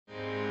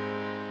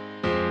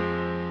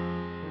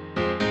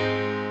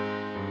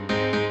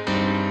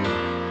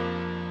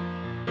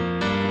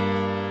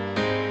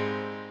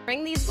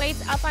Bring these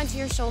weights up onto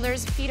your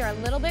shoulders. Feet are a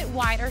little bit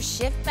wider.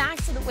 Shift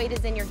back so the weight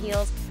is in your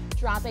heels.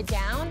 Drop it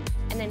down,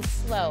 and then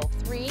slow.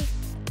 3,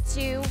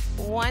 2,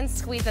 1,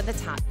 squeeze at the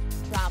top.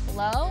 Drop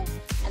low,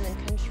 and then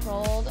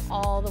controlled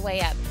all the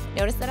way up.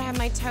 Notice that I have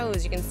my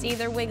toes. You can see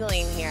they're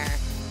wiggling here,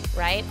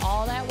 right?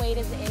 All that weight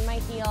is in my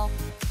heel.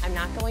 I'm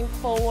not going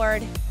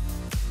forward.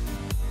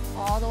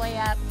 All the way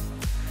up.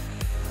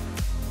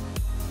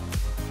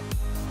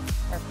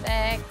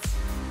 Perfect.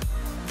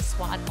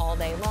 Squat all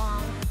day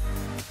long.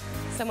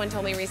 Someone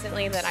told me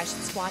recently that I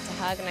should squat to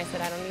hug, and I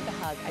said I don't need the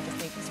hug, I just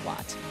need to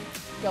squat.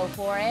 Go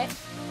for it.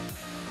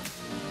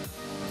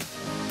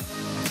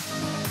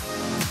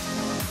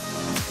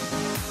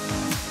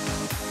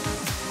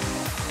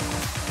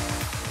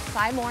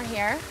 Five more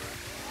here.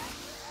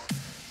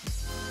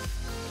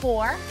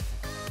 4,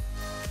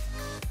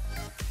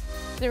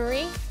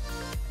 3,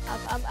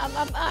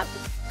 up.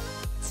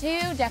 2,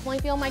 definitely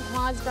feel my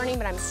quads burning,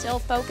 but I'm still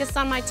focused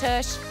on my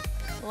tush.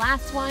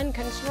 Last one,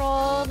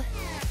 controlled.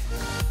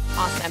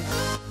 Awesome.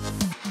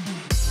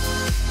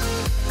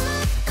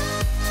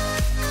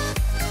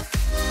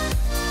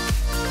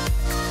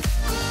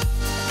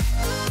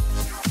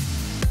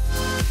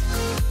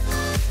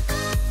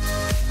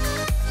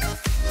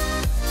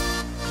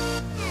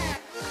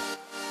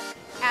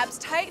 Abs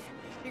tight.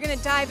 You're gonna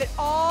dive it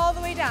all the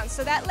way down.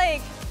 So that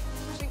leg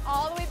pushing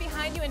all the way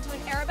behind you into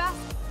an arabesque.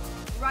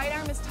 Right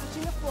arm is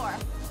touching the floor.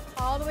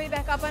 All the way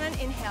back up on an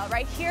inhale.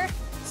 Right here,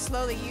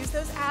 slowly use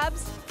those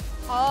abs.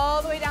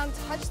 All the way down,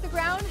 touch the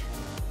ground.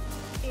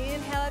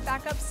 Inhale it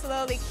back up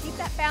slowly. Keep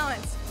that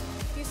balance.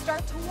 If you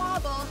start to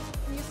wobble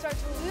and you start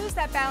to lose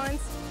that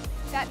balance,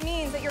 that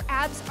means that your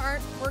abs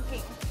aren't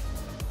working.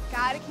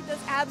 Gotta keep those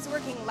abs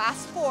working.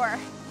 Last 4.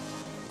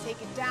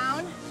 Take it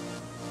down.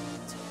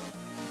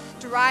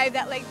 Drive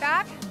that leg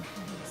back.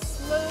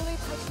 Slowly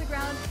touch the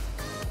ground.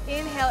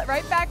 Inhale it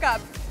right back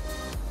up.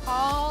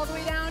 All the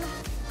way down.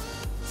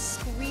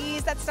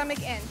 Squeeze that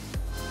stomach in.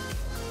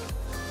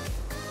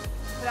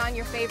 Put on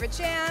your favorite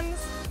jams.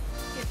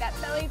 Get that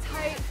belly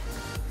tight.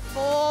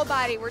 Full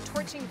body. We're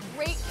torching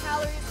great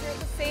calories here at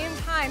the same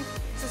time.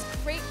 This is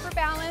great for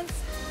balance.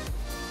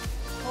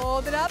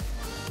 Hold it up.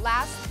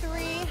 Last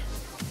 3.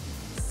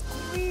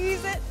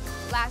 Squeeze it.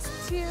 Last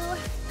 2.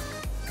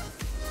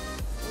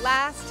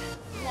 Last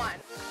 1.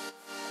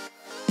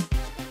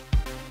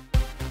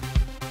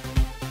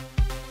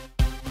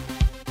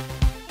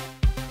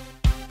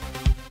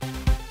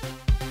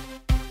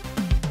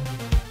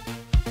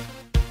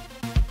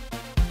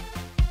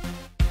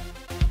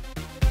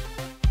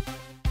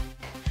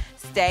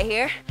 Stay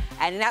here,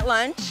 and in that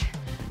lunge,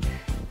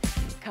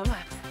 come up,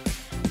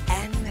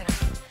 and middle,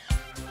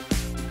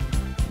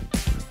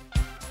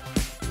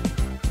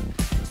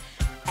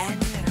 and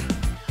middle,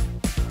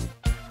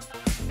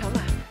 come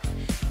up,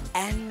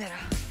 and middle.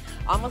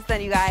 Almost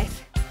done, you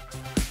guys.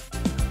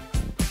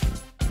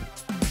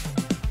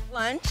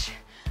 Lunge,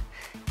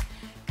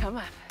 come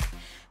up,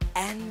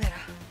 and middle.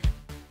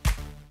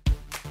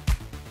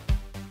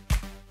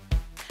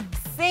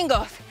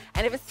 Singles,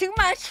 and if it's too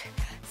much,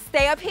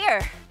 stay up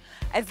here.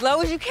 As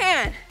low as you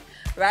can,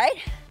 right?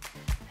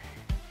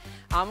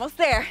 Almost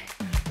there.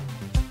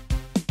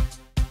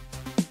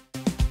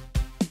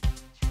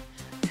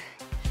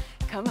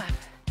 Come up,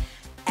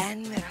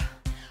 and middle.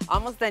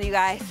 Almost done, you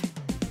guys.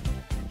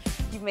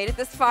 You've made it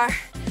this far.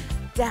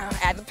 Down,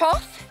 add the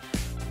pulse,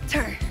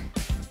 turn.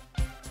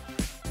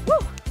 Woo,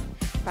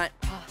 front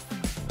pulse.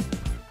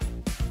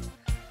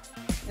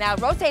 Now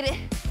rotate it,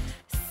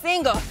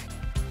 single.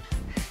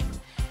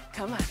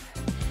 Come up,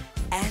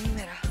 and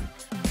middle.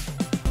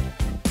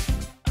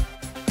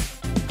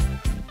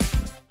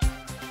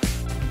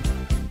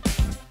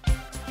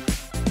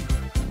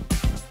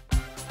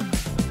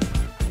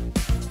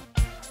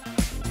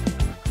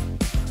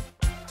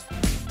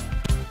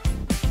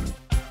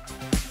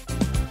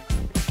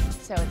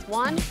 So it's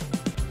 1,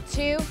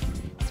 2,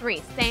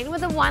 3. Staying with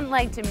the one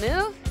leg to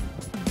move.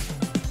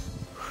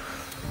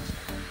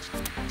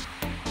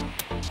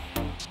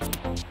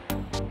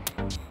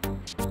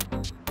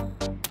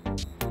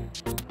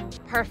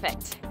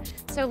 Perfect.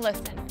 So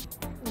listen,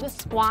 the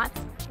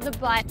squats, the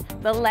butt,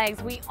 the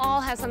legs, we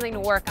all have something to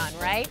work on,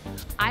 right?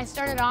 I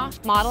started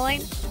off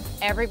modeling,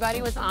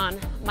 everybody was on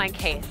my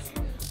case.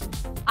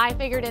 I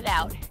figured it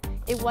out.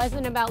 It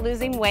wasn't about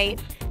losing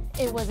weight,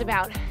 it was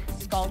about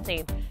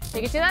sculpting.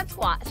 Take it to that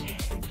squat.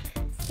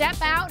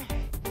 Step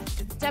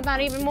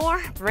out even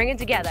more, bring it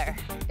together.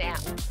 Down,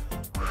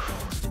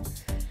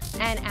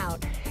 and out.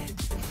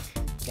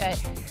 Good.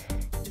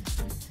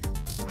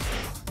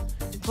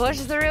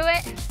 Push through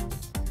it.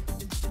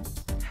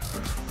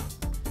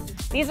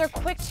 These are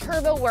quick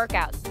turbo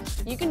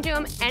workouts. You can do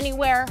them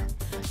anywhere.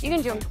 You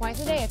can do them twice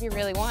a day if you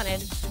really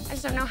wanted. I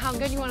just don't know how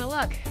good you want to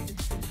look.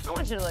 I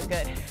want you to look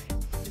good.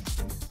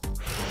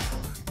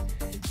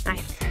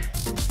 Nice.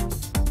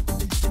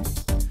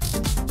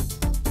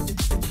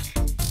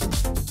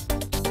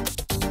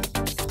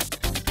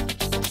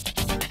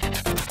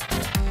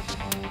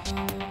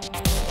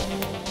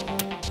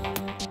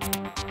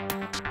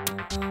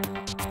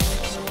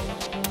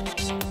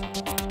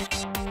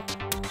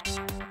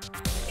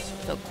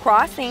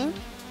 crossing,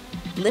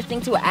 lifting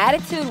to an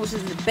attitude, which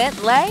is a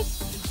bent leg,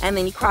 and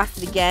then you cross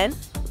it again,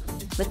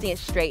 lifting it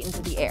straight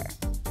into the air.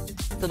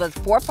 So those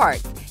 4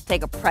 parts.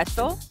 Take a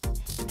pretzel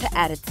to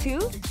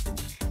attitude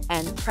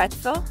and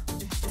pretzel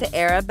to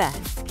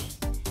arabesque.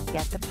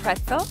 Get the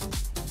pretzel,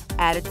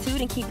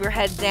 attitude, and keep your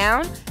head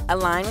down,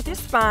 align with your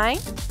spine.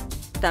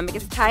 Stomach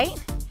is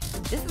tight.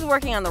 This is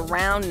working on the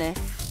roundness,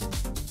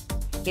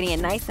 getting it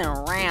nice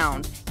and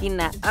round, getting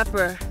that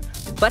upper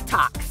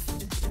buttocks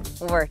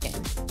working.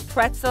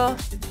 Pretzel,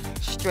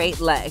 straight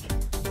leg.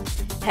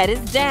 Head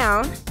is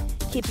down,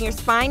 keeping your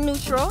spine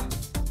neutral.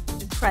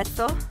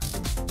 Pretzel,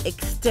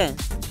 extend.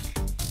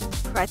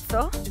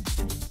 Pretzel,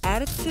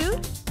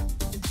 attitude,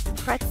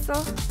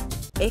 pretzel,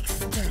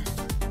 extend.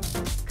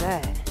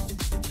 Good.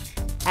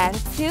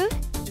 Attitude,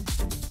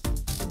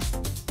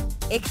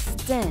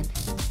 extend.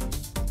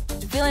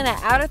 Feeling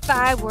that outer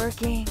thigh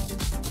working.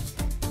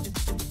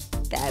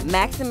 That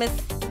maximus,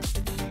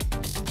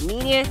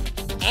 medius,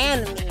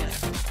 and the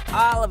minus.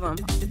 All of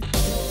them.